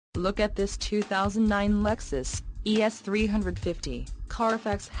look at this 2009 Lexus ES350.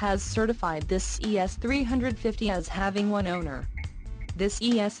 Carfax has certified this ES350 as having one owner. This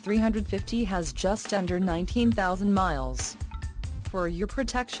ES350 has just under 19,000 miles. For your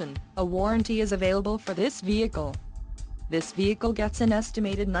protection, a warranty is available for this vehicle. This vehicle gets an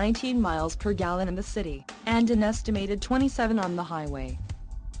estimated 19 miles per gallon in the city, and an estimated 27 on the highway.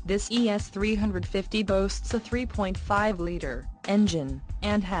 This ES350 boasts a 3.5-liter engine,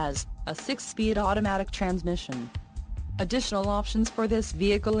 and has a 6-speed automatic transmission. Additional options for this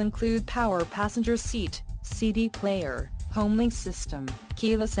vehicle include power passenger seat, CD player, HomeLink system,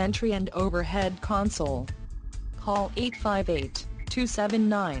 keyless entry and overhead console. Call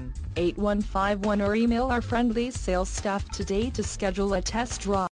 858-279-8151 or email our friendly sales staff today to schedule a test drive.